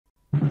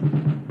Now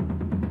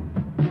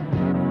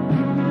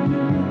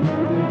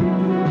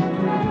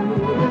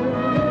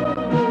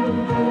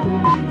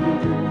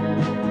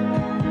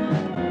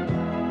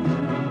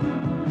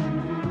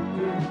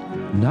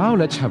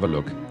let's have a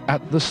look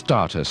at the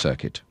starter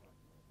circuit.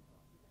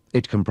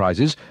 It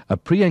comprises a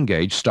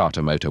pre-engaged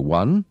starter motor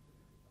 1,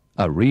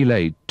 a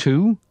relay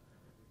 2,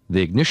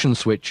 the ignition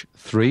switch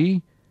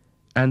 3,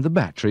 and the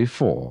battery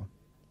 4.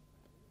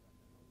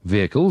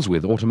 Vehicles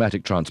with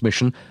automatic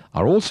transmission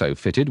are also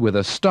fitted with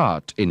a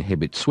start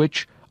inhibit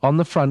switch on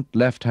the front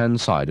left-hand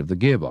side of the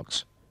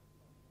gearbox.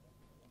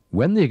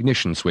 When the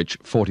ignition switch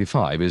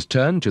 45 is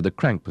turned to the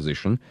crank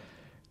position,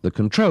 the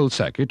control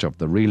circuit of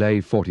the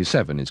relay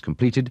 47 is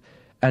completed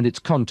and its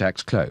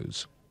contacts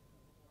close.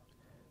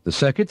 The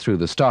circuit through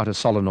the starter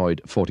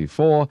solenoid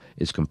 44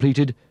 is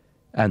completed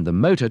and the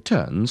motor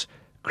turns,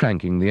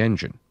 cranking the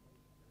engine.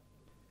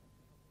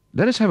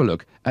 Let us have a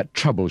look at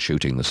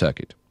troubleshooting the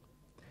circuit.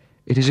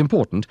 It is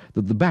important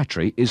that the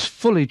battery is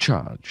fully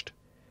charged.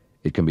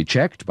 It can be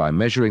checked by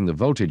measuring the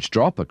voltage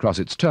drop across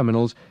its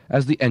terminals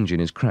as the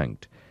engine is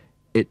cranked.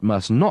 It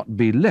must not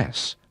be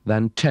less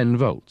than 10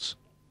 volts.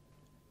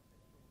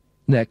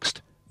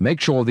 Next,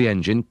 make sure the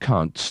engine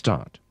can't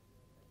start.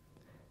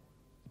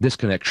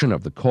 Disconnection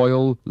of the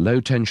coil,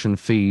 low-tension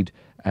feed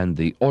and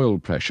the oil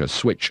pressure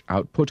switch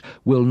output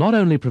will not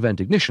only prevent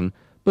ignition,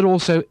 but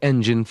also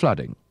engine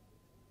flooding.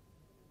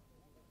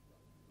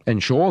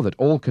 Ensure that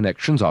all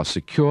connections are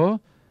secure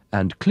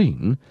and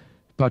clean,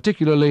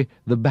 particularly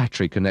the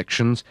battery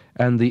connections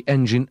and the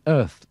engine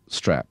earth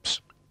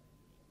straps.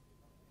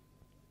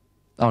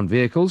 On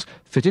vehicles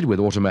fitted with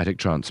automatic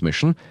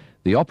transmission,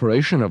 the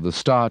operation of the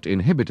start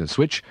inhibitor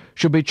switch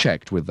should be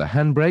checked with the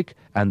handbrake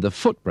and the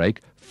foot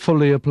brake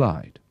fully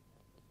applied.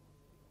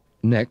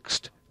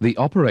 Next, the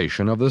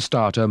operation of the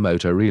starter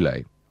motor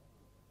relay.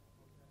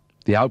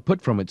 The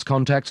output from its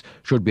contacts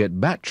should be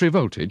at battery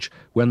voltage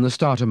when the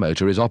starter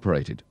motor is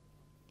operated.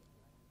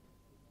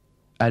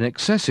 An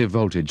excessive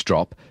voltage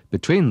drop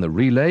between the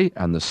relay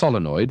and the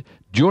solenoid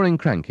during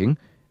cranking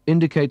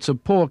indicates a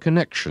poor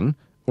connection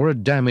or a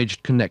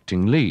damaged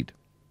connecting lead.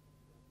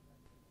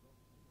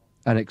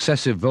 An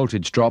excessive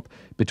voltage drop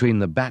between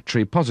the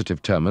battery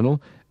positive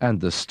terminal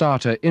and the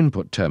starter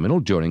input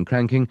terminal during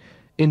cranking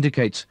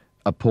indicates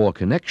a poor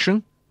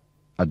connection,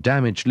 a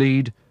damaged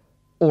lead,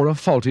 or a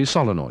faulty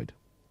solenoid.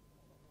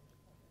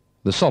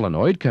 The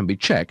solenoid can be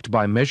checked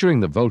by measuring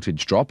the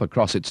voltage drop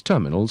across its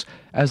terminals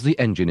as the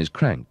engine is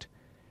cranked.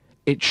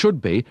 It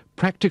should be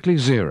practically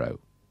zero.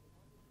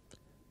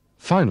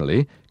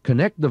 Finally,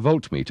 connect the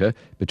voltmeter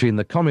between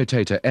the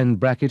commutator end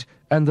bracket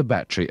and the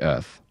battery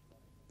earth.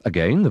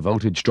 Again, the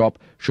voltage drop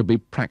should be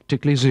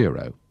practically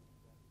zero.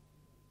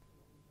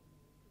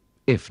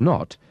 If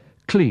not,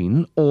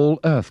 clean all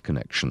earth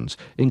connections,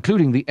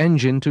 including the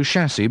engine to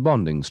chassis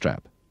bonding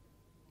strap.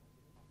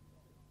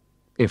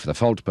 If the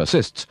fault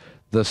persists,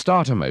 the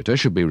starter motor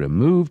should be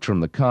removed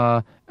from the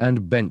car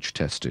and bench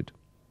tested.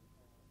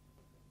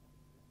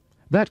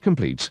 That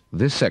completes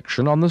this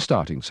section on the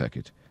starting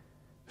circuit.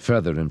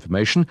 Further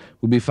information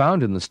will be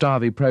found in the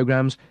STARVI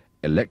programs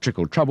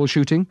Electrical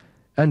Troubleshooting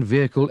and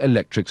Vehicle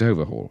Electrics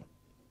Overhaul.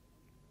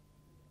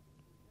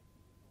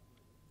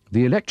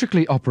 The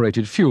electrically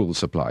operated fuel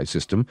supply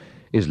system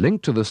is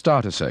linked to the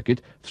starter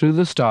circuit through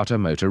the starter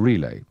motor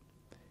relay.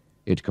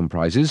 It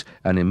comprises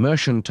an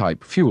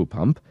immersion-type fuel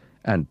pump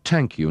and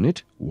tank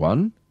unit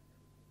 1,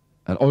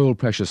 an oil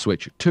pressure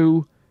switch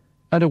 2,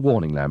 and a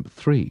warning lamp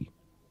 3.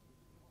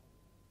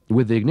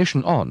 With the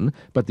ignition on,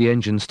 but the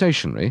engine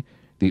stationary,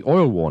 the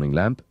oil warning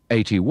lamp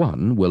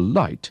 81 will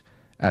light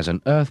as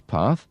an earth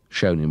path,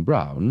 shown in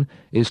brown,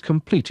 is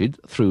completed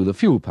through the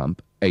fuel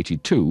pump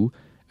 82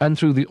 and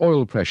through the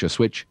oil pressure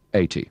switch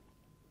 80.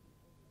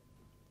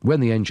 When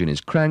the engine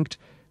is cranked,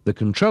 the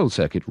control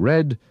circuit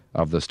red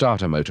of the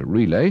starter motor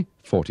relay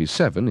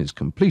 47 is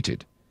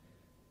completed.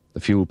 The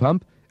fuel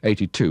pump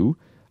 82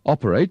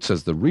 operates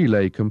as the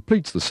relay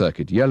completes the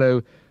circuit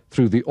yellow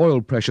through the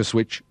oil pressure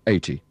switch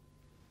 80.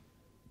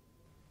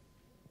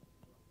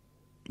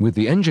 With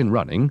the engine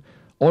running,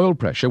 oil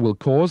pressure will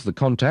cause the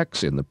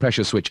contacts in the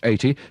pressure switch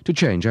 80 to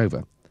change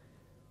over.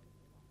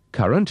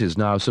 Current is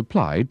now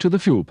supplied to the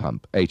fuel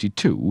pump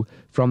 82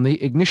 from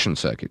the ignition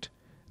circuit.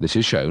 This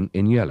is shown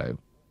in yellow.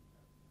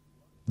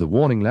 The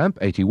warning lamp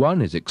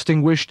 81 is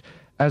extinguished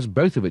as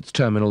both of its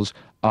terminals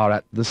are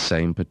at the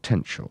same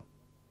potential.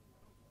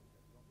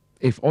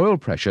 If oil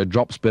pressure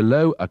drops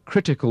below a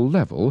critical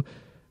level,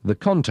 the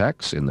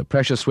contacts in the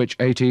pressure switch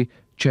 80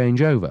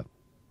 change over.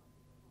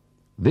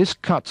 This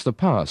cuts the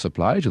power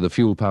supply to the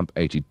fuel pump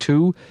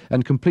 82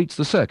 and completes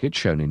the circuit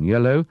shown in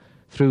yellow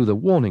through the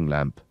warning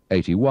lamp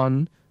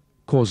 81,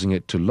 causing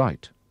it to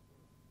light.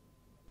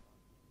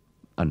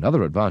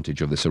 Another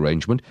advantage of this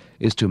arrangement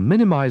is to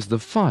minimize the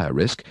fire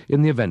risk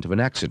in the event of an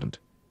accident.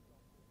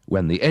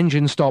 When the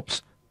engine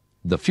stops,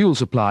 the fuel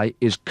supply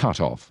is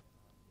cut off.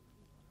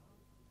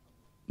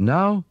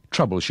 Now,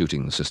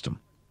 troubleshooting the system.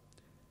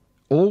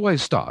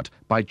 Always start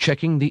by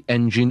checking the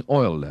engine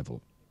oil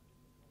level.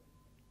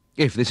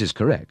 If this is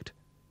correct,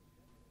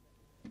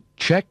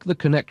 check the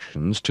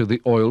connections to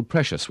the oil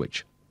pressure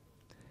switch.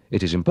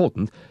 It is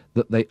important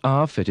that they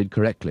are fitted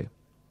correctly.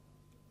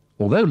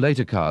 Although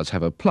later cars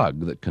have a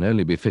plug that can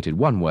only be fitted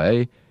one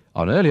way,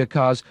 on earlier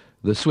cars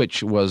the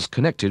switch was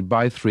connected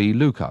by 3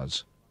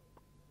 loopers.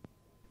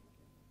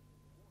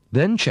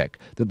 Then check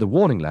that the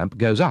warning lamp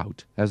goes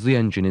out as the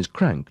engine is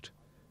cranked.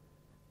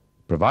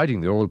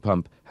 Providing the oil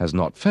pump has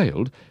not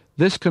failed,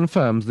 this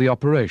confirms the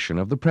operation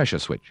of the pressure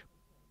switch.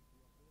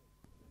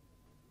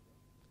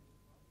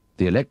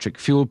 The electric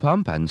fuel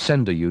pump and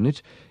sender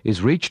unit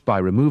is reached by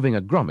removing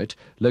a grommet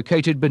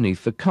located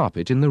beneath the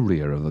carpet in the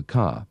rear of the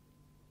car.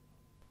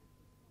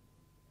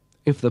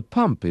 If the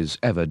pump is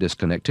ever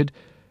disconnected,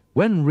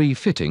 when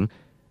refitting,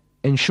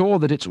 ensure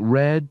that its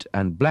red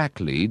and black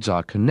leads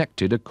are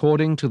connected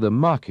according to the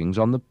markings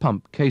on the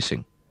pump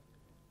casing.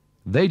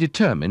 They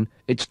determine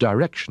its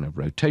direction of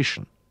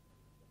rotation.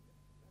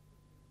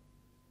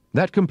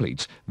 That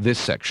completes this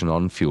section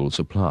on fuel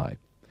supply.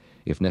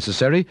 If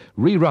necessary,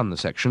 rerun the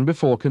section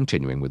before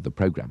continuing with the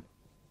program.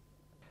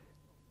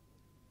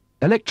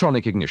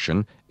 Electronic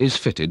ignition is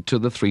fitted to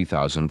the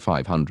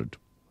 3500.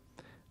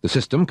 The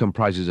system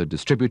comprises a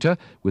distributor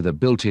with a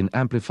built-in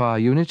amplifier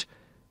unit,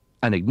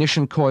 an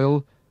ignition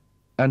coil,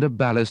 and a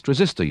ballast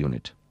resistor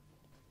unit.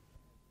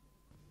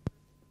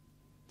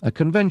 A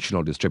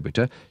conventional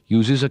distributor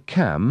uses a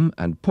cam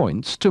and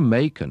points to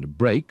make and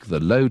break the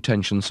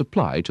low-tension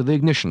supply to the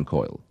ignition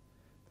coil.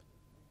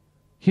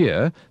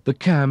 Here, the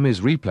cam is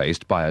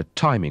replaced by a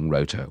timing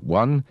rotor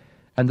 1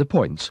 and the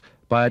points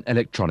by an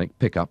electronic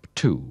pickup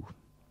 2.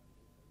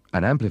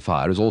 An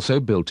amplifier is also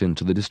built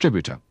into the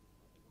distributor.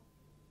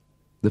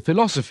 The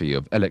philosophy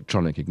of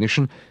electronic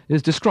ignition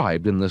is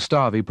described in the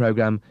Starvey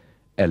program,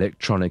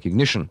 Electronic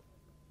Ignition.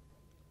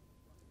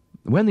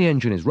 When the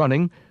engine is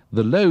running,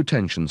 the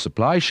low-tension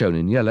supply shown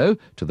in yellow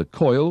to the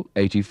coil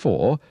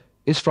 84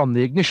 is from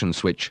the ignition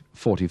switch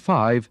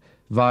 45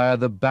 via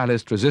the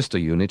ballast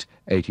resistor unit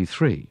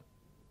 83.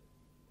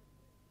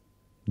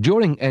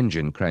 During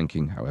engine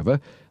cranking, however,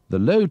 the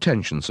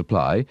low-tension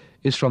supply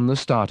is from the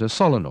starter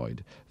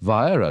solenoid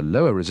via a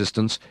lower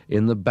resistance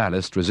in the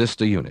ballast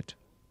resistor unit.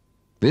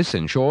 This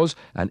ensures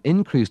an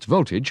increased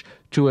voltage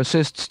to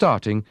assist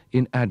starting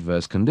in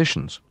adverse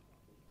conditions.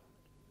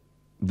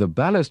 The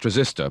ballast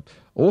resistor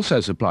also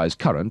supplies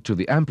current to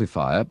the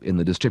amplifier in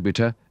the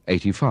distributor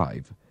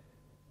 85.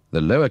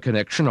 The lower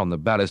connection on the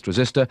ballast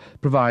resistor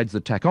provides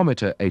the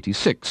tachometer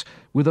 86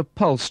 with a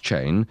pulse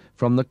chain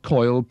from the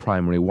coil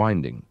primary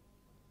winding.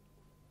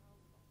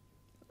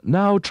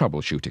 Now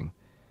troubleshooting.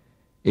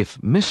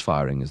 If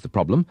misfiring is the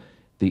problem,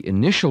 the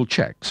initial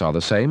checks are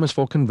the same as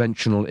for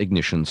conventional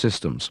ignition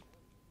systems.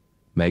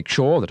 Make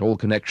sure that all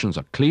connections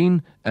are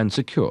clean and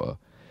secure.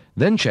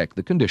 Then check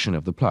the condition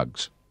of the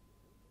plugs.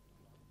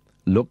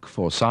 Look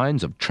for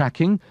signs of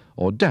tracking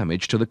or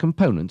damage to the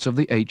components of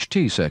the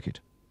HT circuit.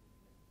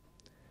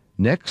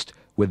 Next,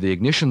 with the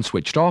ignition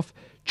switched off,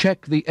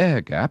 check the air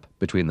gap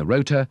between the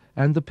rotor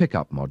and the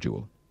pickup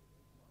module.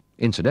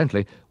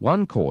 Incidentally,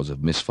 one cause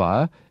of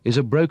misfire is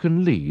a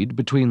broken lead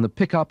between the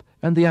pickup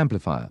and the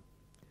amplifier.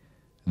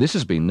 This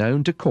has been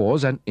known to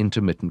cause an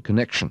intermittent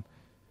connection.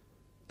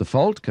 The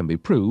fault can be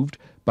proved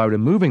by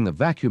removing the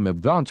vacuum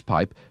advance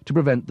pipe to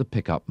prevent the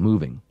pickup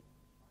moving.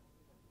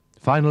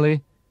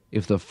 Finally,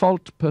 if the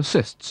fault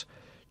persists,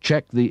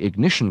 check the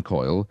ignition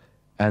coil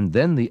and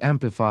then the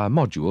amplifier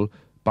module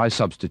by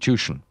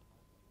substitution.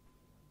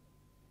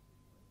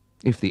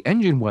 If the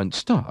engine won't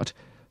start,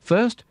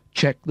 first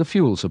check the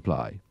fuel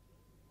supply.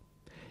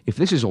 If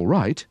this is all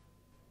right,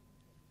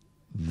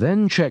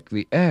 then check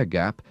the air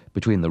gap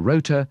between the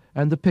rotor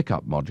and the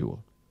pickup module.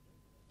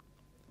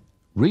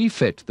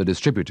 Refit the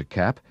distributor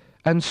cap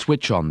and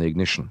switch on the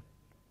ignition.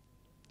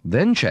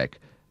 Then check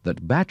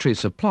that battery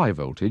supply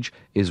voltage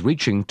is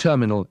reaching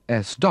terminal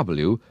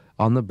SW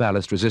on the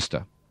ballast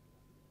resistor.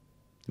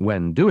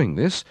 When doing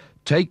this,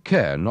 take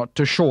care not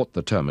to short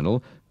the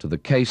terminal to the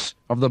case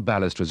of the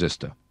ballast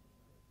resistor.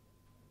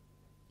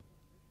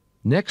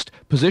 Next,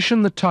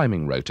 position the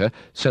timing rotor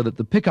so that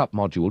the pickup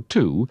module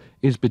 2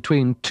 is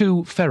between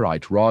 2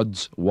 ferrite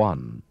rods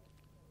 1.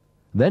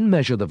 Then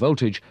measure the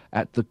voltage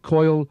at the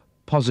coil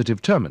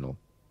positive terminal.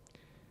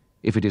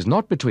 If it is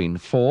not between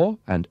 4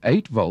 and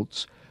 8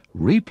 volts,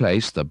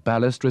 replace the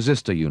ballast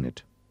resistor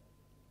unit.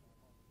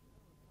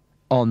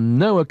 On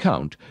no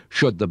account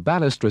should the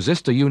ballast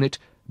resistor unit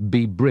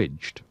be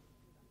bridged.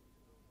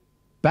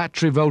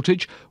 Battery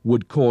voltage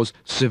would cause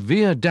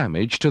severe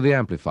damage to the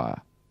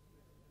amplifier.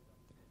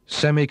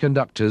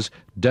 Semiconductors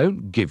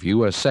don't give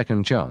you a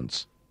second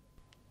chance.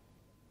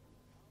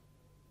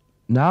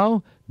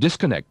 Now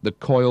disconnect the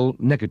coil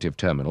negative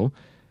terminal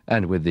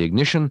and with the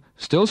ignition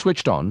still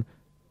switched on,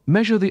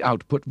 measure the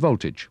output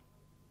voltage.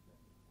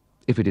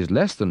 If it is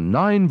less than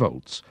 9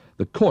 volts,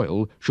 the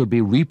coil should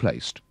be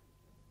replaced.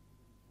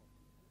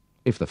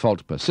 If the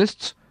fault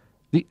persists,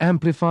 the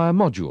amplifier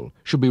module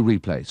should be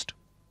replaced.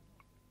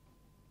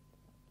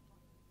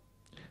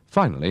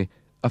 Finally,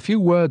 a few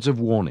words of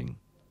warning.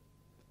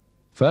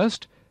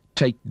 First,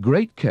 take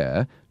great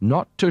care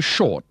not to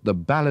short the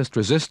ballast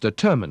resistor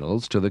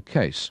terminals to the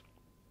case.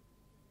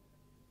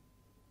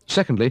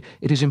 Secondly,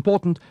 it is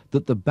important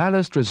that the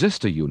ballast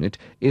resistor unit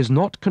is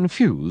not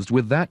confused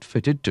with that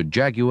fitted to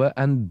Jaguar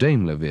and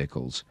Daimler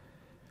vehicles.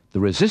 The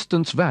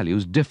resistance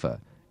values differ,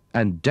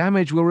 and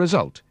damage will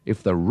result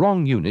if the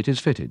wrong unit is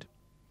fitted.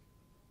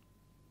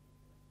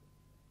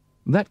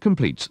 That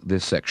completes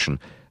this section,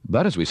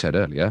 but as we said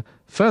earlier,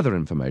 further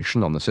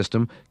information on the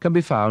system can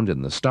be found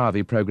in the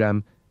STARVI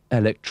program,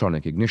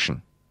 Electronic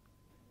Ignition.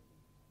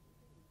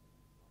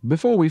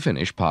 Before we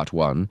finish Part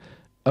 1,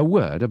 a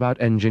word about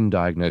engine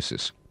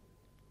diagnosis.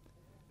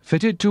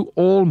 Fitted to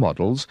all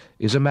models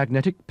is a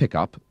magnetic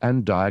pickup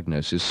and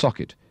diagnosis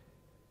socket.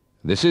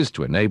 This is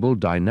to enable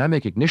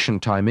dynamic ignition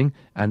timing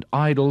and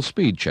idle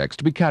speed checks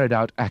to be carried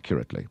out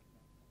accurately.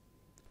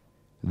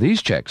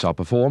 These checks are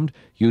performed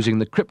using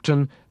the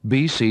Krypton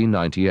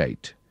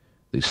BC98,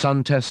 the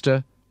Sun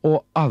Tester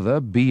or other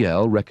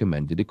BL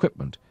recommended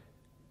equipment.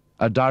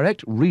 A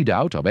direct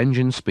readout of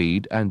engine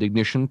speed and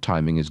ignition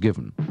timing is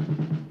given.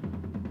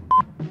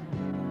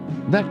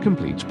 That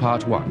completes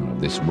Part 1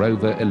 of this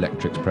Rover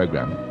Electrics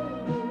program.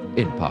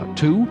 In Part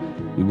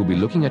 2, we will be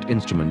looking at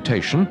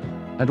instrumentation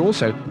and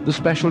also the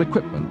special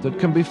equipment that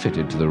can be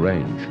fitted to the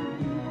range.